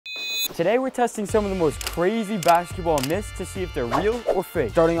Today we're testing some of the most crazy basketball myths to see if they're real or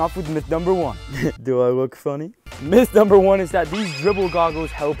fake. Starting off with myth number 1. Do I look funny? Myth number 1 is that these dribble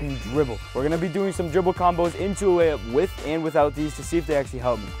goggles help you dribble. We're gonna be doing some dribble combos into a layup with and without these to see if they actually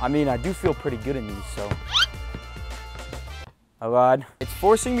help me. I mean, I do feel pretty good in these, so. Oh God. It's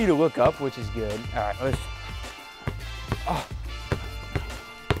forcing me to look up, which is good. All right, let's. Oh.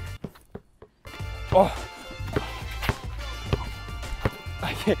 Oh.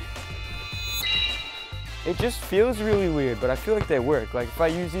 I can't. It just feels really weird, but I feel like they work. Like if I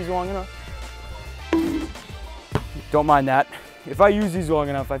use these long enough, don't mind that. If I use these long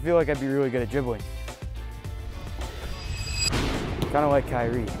enough, I feel like I'd be really good at dribbling. Kind of like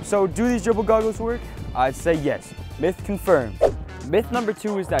Kyrie. So do these dribble goggles work? I'd say yes. Myth confirmed. Myth number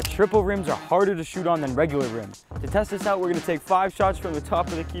 2 is that triple rims are harder to shoot on than regular rims. To test this out, we're gonna take 5 shots from the top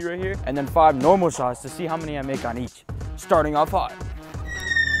of the key right here, and then 5 normal shots to see how many I make on each. Starting off hot.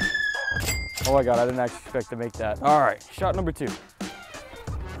 Oh my God, I didn't actually expect to make that. All right, shot number 2.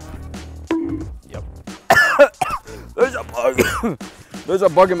 Yep. There's a bug. There's a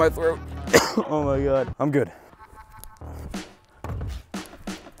bug in my throat. Oh my God, I'm good.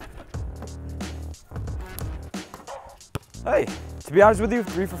 Hey, to be honest with you,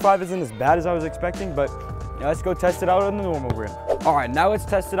 3 for 5 isn't as bad as I was expecting, but yeah, let's go test it out on the normal rim. All right, now let's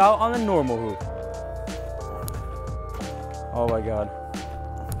test it out on the normal hoop. Oh my God.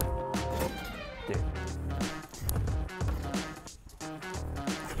 Dude.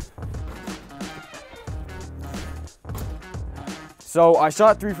 So I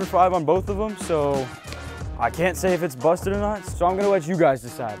shot 3 for 5 on both of them, so I can't say if it's busted or not, so I'm gonna let you guys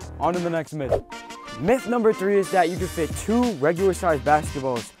decide. On to the next myth. Myth number 3 is that you can fit 2 regular sized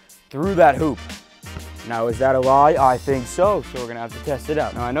basketballs through that hoop. Now, is that a lie? I think so, so we're gonna have to test it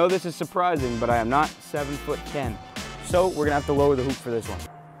out. Now, I know this is surprising, but I am not 7'10", so we're gonna have to lower the hoop for this one.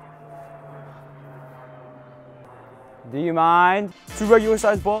 Do you mind? 2 regular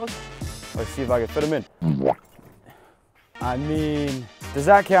sized balls? Let's see if I can fit them in. I mean, does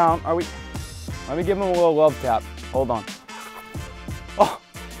that count? Are we? Let me give them a little love tap. Hold on. Oh,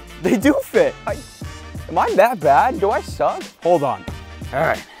 they do fit. Am I that bad? Do I suck? Hold on. All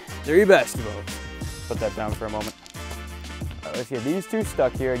right, 3 basketballs. Put that down for a moment. All right, let's get these 2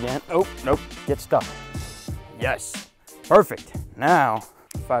 stuck here again. Oh, nope, get stuck. Yes, perfect. Now,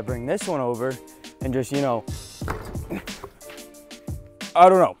 if I bring this one over and just, you know, I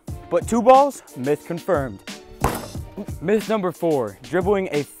don't know, but 2 balls, myth confirmed. Myth number 4, dribbling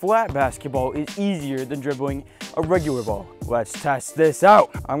a flat basketball is easier than dribbling a regular ball. Let's test this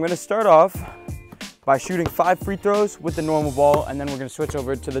out. I'm gonna start off by shooting 5 free throws with the normal ball, and then we're gonna switch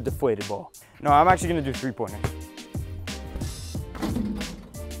over to the deflated ball. No, I'm actually gonna do 3-pointers.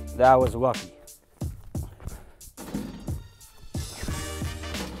 That was lucky.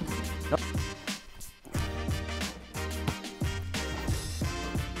 Nope.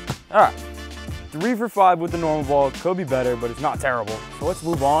 All right, 3 for 5 with the normal ball. Could be better, but it's not terrible. So let's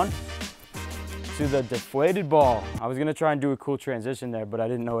move on to the deflated ball. I was gonna try and do a cool transition there, but I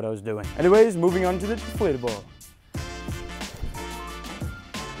didn't know what I was doing. Anyways, moving on to the deflated ball.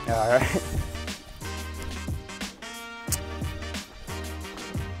 All right.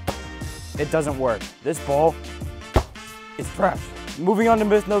 It doesn't work. This ball is trash. Moving on to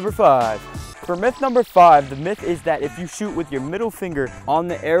myth number 5. For myth number 5, the myth is that if you shoot with your middle finger on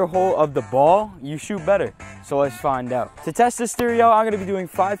the air hole of the ball, you shoot better. So let's find out. To test this theory out, I'm gonna be doing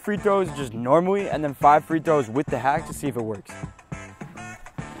 5 free throws just normally and then 5 free throws with the hack to see if it works.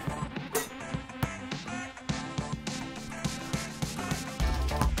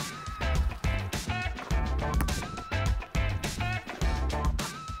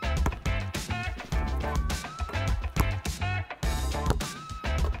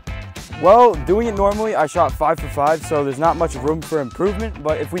 Well, doing it normally, I shot 5 for 5, so there's not much room for improvement,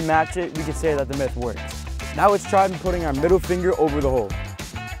 but if we match it, we can say that the myth works. Now let's try putting our middle finger over the hole.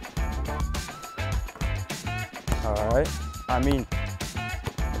 All right, I mean,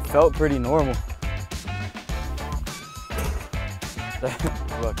 it felt pretty normal.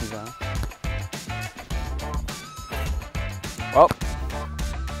 Lucky guy. Well,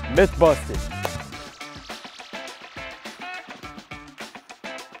 myth busted.